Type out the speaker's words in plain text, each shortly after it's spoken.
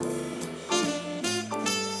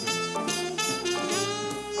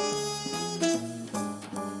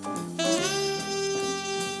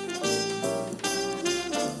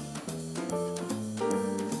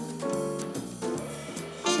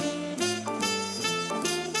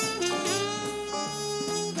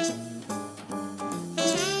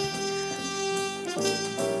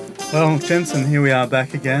Well, Jensen, here we are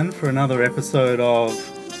back again for another episode of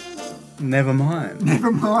Never Mind.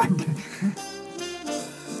 Never mind.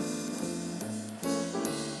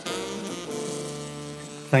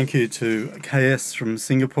 Thank you to KS from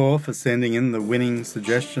Singapore for sending in the winning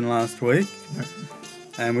suggestion last week.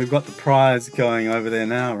 And we've got the prize going over there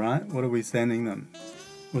now, right? What are we sending them?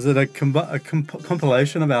 Was it a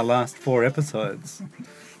compilation of our last 4 episodes?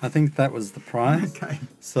 I think that was the prize. Okay.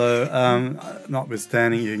 So,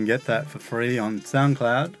 notwithstanding, you can get that for free on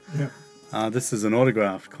SoundCloud. Yeah. This is an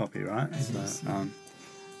autographed copy, right? It is.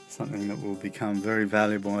 Something that will become very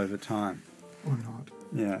valuable over time. Or not.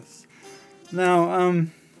 Yes. Now, I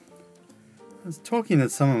was talking to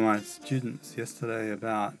some of my students yesterday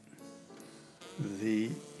about the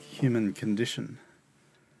human condition,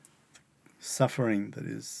 suffering that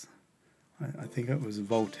is. I think it was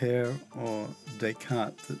Voltaire or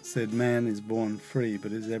Descartes that said man is born free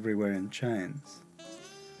but is everywhere in chains.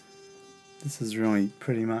 This is really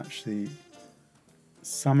pretty much the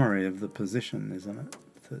summary of the position, isn't it?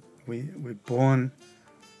 That we're born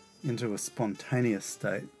into a spontaneous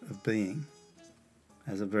state of being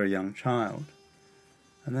as a very young child.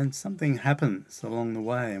 And then something happens along the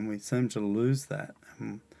way and we seem to lose that.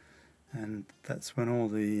 And that's when all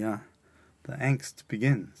the angst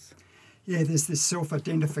begins. Yeah, there's this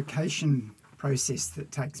self-identification process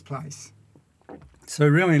that takes place. So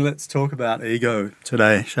really, let's talk about ego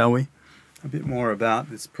today, shall we? A bit more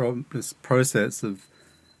about this process of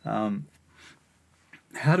how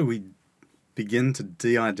do we begin to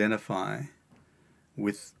de-identify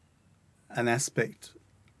with an aspect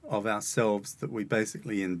of ourselves that we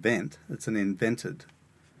basically invent. It's an invented,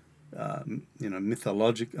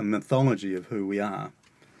 mythology of who we are.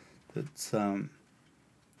 That's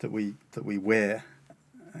that we wear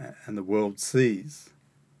and the world sees.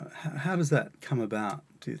 How does that come about,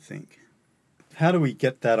 do you think? How do we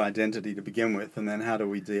get that identity to begin with, and then how do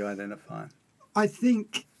we de-identify? I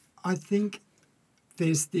think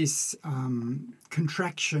there's this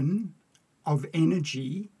contraction of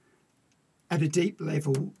energy at a deep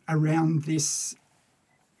level around this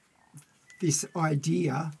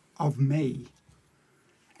idea of me.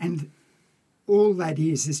 And all that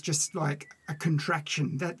is just like a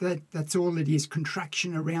contraction. That's all it is,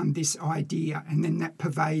 contraction around this idea, and then that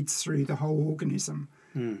pervades through the whole organism.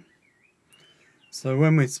 So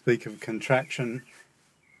when we speak of contraction,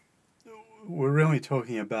 we're really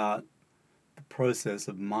talking about the process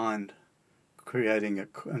of mind creating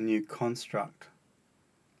a new construct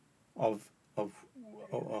of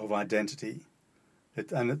identity.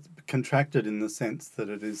 And it's contracted in the sense that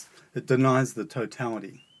it denies the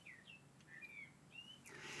totality.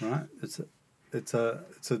 Right? It's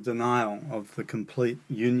a denial of the complete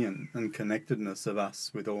union and connectedness of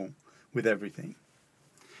us with everything.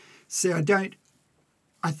 See, I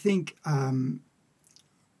think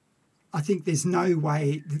there's no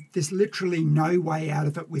way. There's literally no way out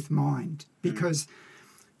of it with mind, because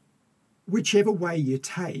whichever way you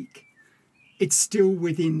take, it's still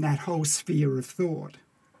within that whole sphere of thought,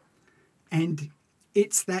 and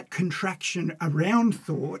it's that contraction around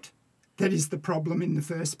thought that is the problem in the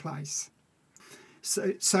first place.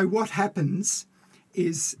 So what happens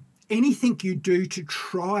is anything you do to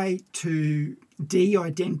try to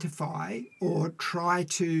de-identify or try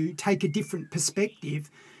to take a different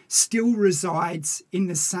perspective still resides in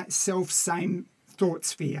the same thought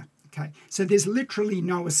sphere. Okay, so there's literally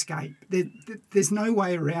no escape. There's no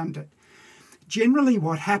way around it. Generally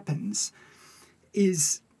what happens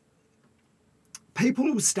is people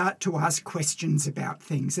will start to ask questions about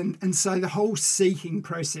things, and so the whole seeking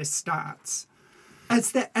process starts.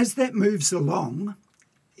 As that moves along,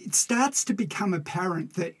 it starts to become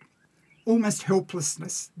apparent that almost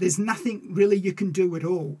helplessness. There's nothing really you can do at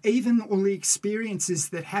all. Even all the experiences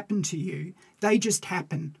that happen to you, they just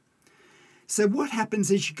happen. So what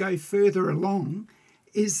happens as you go further along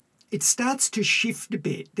is it starts to shift a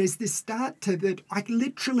bit. There's this start to that I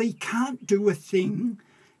literally can't do a thing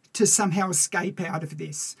to somehow escape out of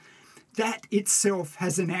this. That itself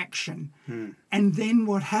has an action. And then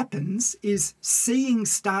what happens is seeing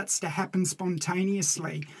starts to happen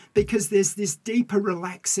spontaneously, because there's this deeper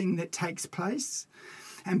relaxing that takes place.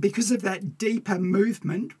 And because of that deeper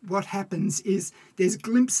movement, what happens is there's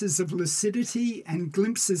glimpses of lucidity and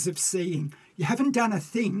glimpses of seeing. You haven't done a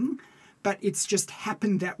thing, but it's just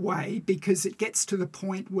happened that way because it gets to the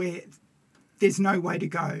point where there's no way to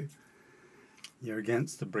go. You're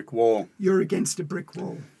against a brick wall. You're against a brick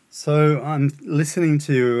wall. So I'm listening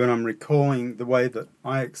to you and I'm recalling the way that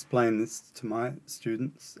I explain this to my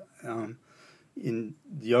students. In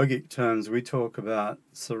yogic terms, we talk about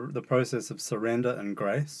the process of surrender and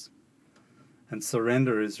grace. And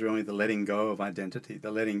surrender is really the letting go of identity, the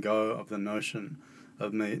letting go of the notion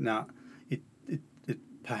of me. Now, it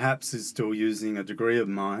perhaps is still using a degree of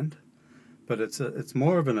mind, but it's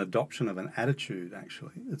more of an adoption of an attitude.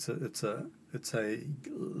 Actually, it's a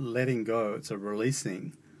letting go. It's a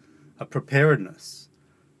releasing, a preparedness,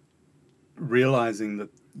 realizing that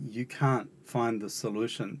you can't find the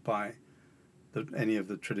solution by any of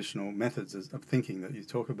the traditional methods of thinking that you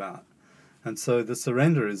talk about. And so the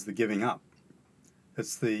surrender is the giving up.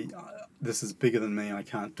 It's this is bigger than me. I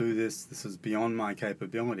can't do this. This is beyond my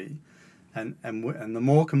capability. And the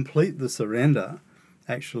more complete the surrender,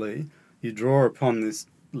 actually, you draw upon this,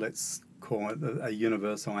 let's call it a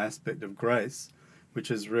universal aspect of grace, which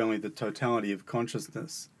is really the totality of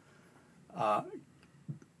consciousness,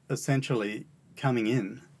 essentially coming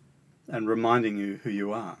in and reminding you who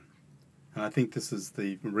you are. And I think this is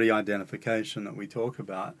the re-identification that we talk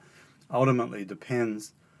about. Ultimately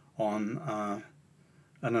depends on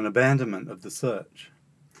an abandonment of the search.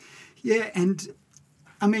 Yeah, and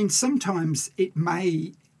I mean, sometimes it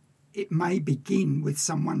may begin with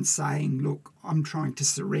someone saying, look, I'm trying to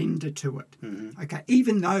surrender to it. Mm-hmm. Okay,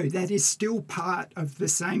 even though that is still part of the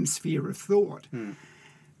same sphere of thought. Mm.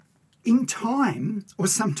 In time, or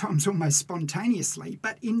sometimes almost spontaneously,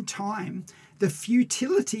 but in time, the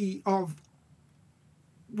futility of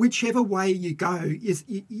whichever way you go,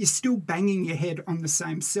 you're still banging your head on the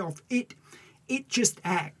same self. It just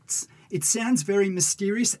acts. It sounds very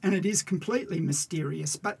mysterious, and it is completely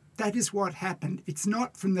mysterious, but that is what happened. It's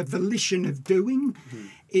not from the volition of doing,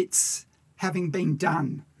 it's having been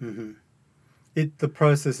done. Mm-hmm. The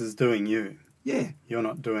process is doing you. Yeah. You're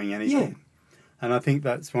not doing anything. Yeah. And I think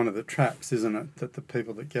that's one of the traps, isn't it? That the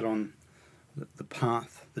people that get on the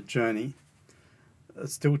path, the journey,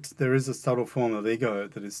 there is a subtle form of ego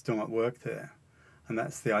that is still at work there. And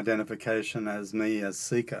that's the identification as me as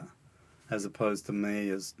seeker, as opposed to me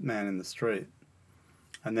as man in the street.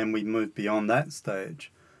 And then we move beyond that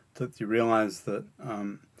stage, that you realize that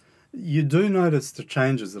you do notice the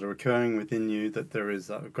changes that are occurring within you, that there is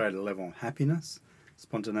a greater level of happiness,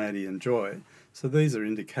 spontaneity and joy. So these are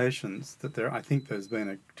indications that I think there's been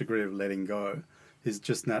a degree of letting go is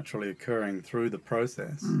just naturally occurring through the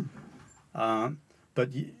process.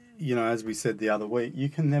 But you know, as we said the other week, you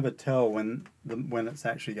can never tell when it's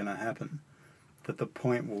actually going to happen. That the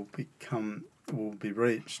point will be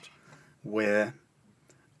reached where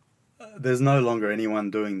there's no longer anyone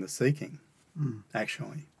doing the seeking.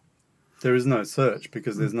 Actually, there is no search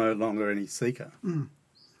because there's no longer any seeker.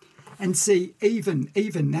 And see,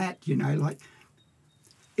 even that, you know, like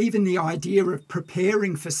even the idea of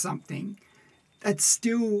preparing for something, that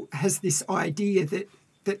still has this idea that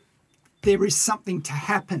there is something to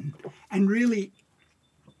happen, and really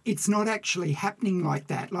it's not actually happening like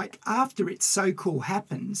that. Like after it so-called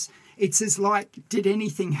happens, it's as like, did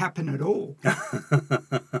anything happen at all?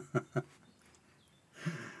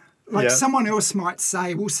 Like someone else might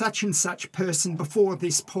say, well, such and such person before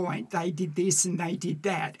this point, they did this and they did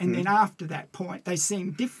that. And then after that point, they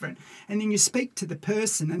seem different. And then you speak to the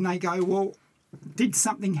person and they go, well, did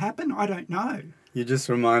something happen? I don't know. You just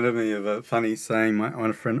reminded me of a funny saying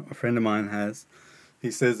a friend of mine has. He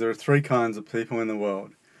says there are three kinds of people in the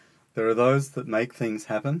world. There are those that make things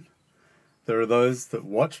happen. There are those that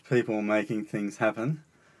watch people making things happen.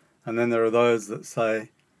 And then there are those that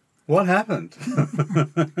say, what happened?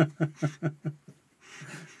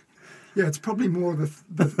 Yeah, it's probably more the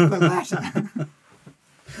latter.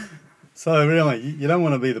 So really, you don't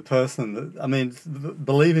want to be the person that, I mean,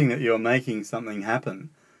 believing that you're making something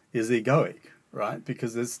happen is egoic, right?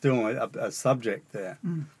 Because there's still a subject there,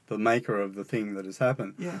 the maker of the thing that has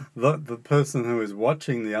happened. Yeah. The person who is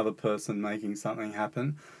watching the other person making something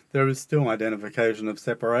happen, there is still identification of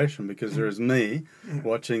separation because there is me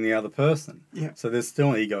watching the other person. Yeah. So there's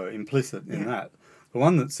still ego implicit in that. The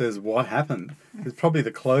one that says what happened is probably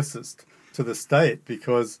the closest to the state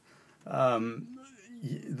because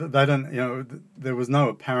they don't, you know, there was no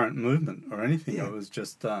apparent movement or anything. It was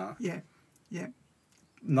just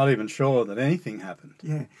not even sure that anything happened.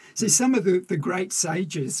 Yeah. See, some of the great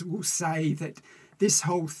sages will say that this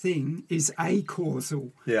whole thing is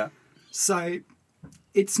acausal. Yeah. So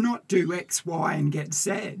it's not do X, Y, and get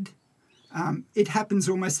Z. It happens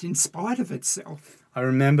almost in spite of itself. I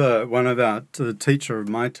remember the teacher of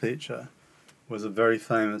my teacher was a very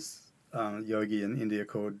famous yogi in India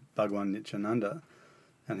called Bhagwan Nityananda.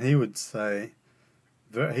 And he would say,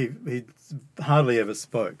 he hardly ever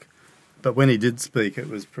spoke. But when he did speak, it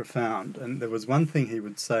was profound. And there was one thing he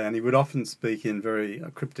would say, and he would often speak in very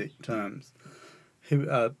cryptic terms.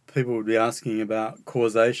 People would be asking about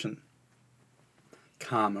causation,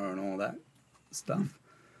 karma and all that stuff.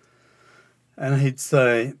 And he'd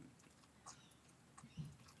say,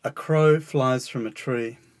 a crow flies from a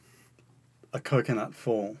tree, a coconut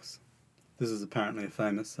falls. This is apparently a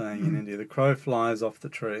famous saying in India. The crow flies off the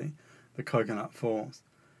tree, the coconut falls.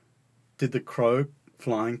 Did the crow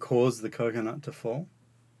flying cause the coconut to fall?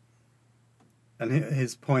 And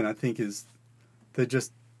his point, I think, is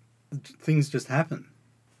things just happen.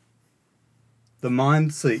 The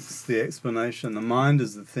mind seeks the explanation. The mind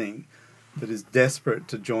is the thing that is desperate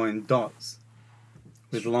to join dots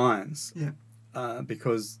with lines. Yeah.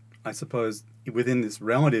 Because I suppose within this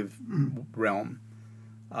relative realm,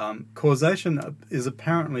 causation is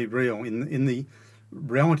apparently real in the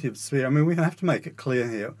relative sphere. I mean, we have to make it clear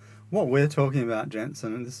here. What we're talking about,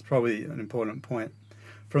 Jensen, and this is probably an important point,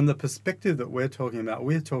 from the perspective that we're talking about,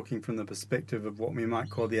 we're talking from the perspective of what we might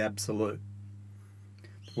call the absolute,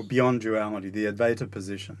 or beyond duality, the Advaita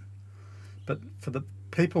position. But for the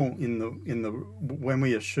people in the when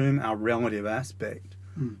we assume our relative aspect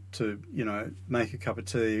to, make a cup of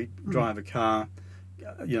tea, drive a car,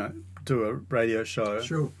 do a radio show,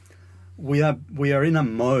 Sure. we are in a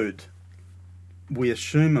mode. We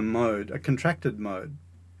assume a mode, a contracted mode,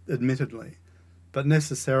 admittedly, but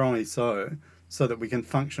necessarily so that we can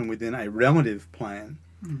function within a relative plane,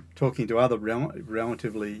 talking to other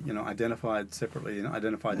relatively, identified separately and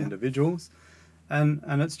identified individuals, and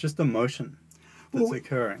it's just a motion that's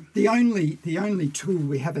occurring. The only tool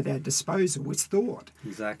we have at our disposal is thought.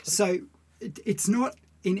 Exactly. So it's not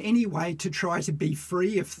in any way to try to be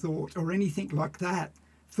free of thought or anything like that.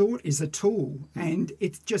 Thought is a tool, and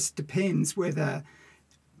it just depends whether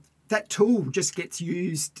that tool just gets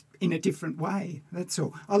used in a different way. That's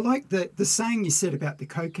all. I like the saying you said about the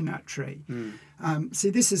coconut tree. See,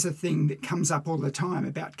 this is a thing that comes up all the time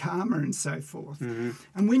about karma and so forth.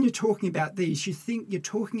 And when you're talking about these, you think you're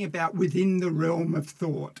talking about within the realm of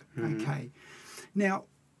thought. Okay. Now,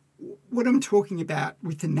 what I'm talking about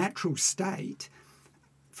with the natural state,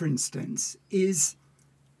 for instance, is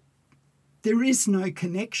there is no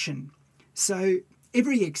connection. So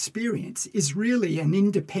every experience is really an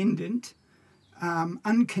independent,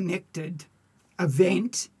 unconnected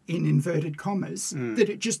event, in inverted commas, that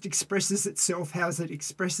it just expresses itself how it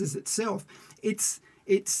expresses itself. It's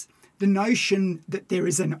the notion that there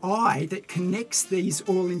is an I that connects these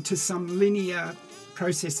all into some linear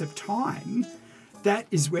process of time. That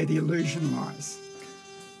is where the illusion lies.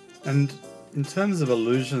 And in terms of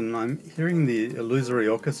illusion, I'm hearing the illusory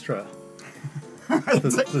orchestra.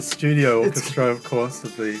 The studio orchestra, of course,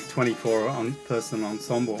 of the 24-person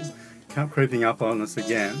ensemble, creeping up on us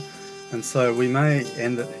again. And so we may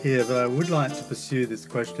end it here, but I would like to pursue this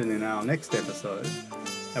question in our next episode,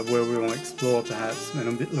 where we will explore perhaps in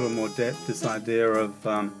a little more depth this idea of,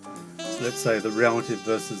 let's say, the relative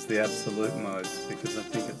versus the absolute modes, because I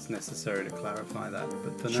think it's necessary to clarify that.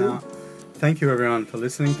 But for now, thank you everyone for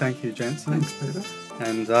listening. Thank you, Jensen. Thanks, Peter.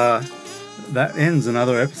 And that ends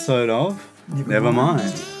another episode of Never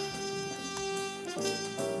Mind.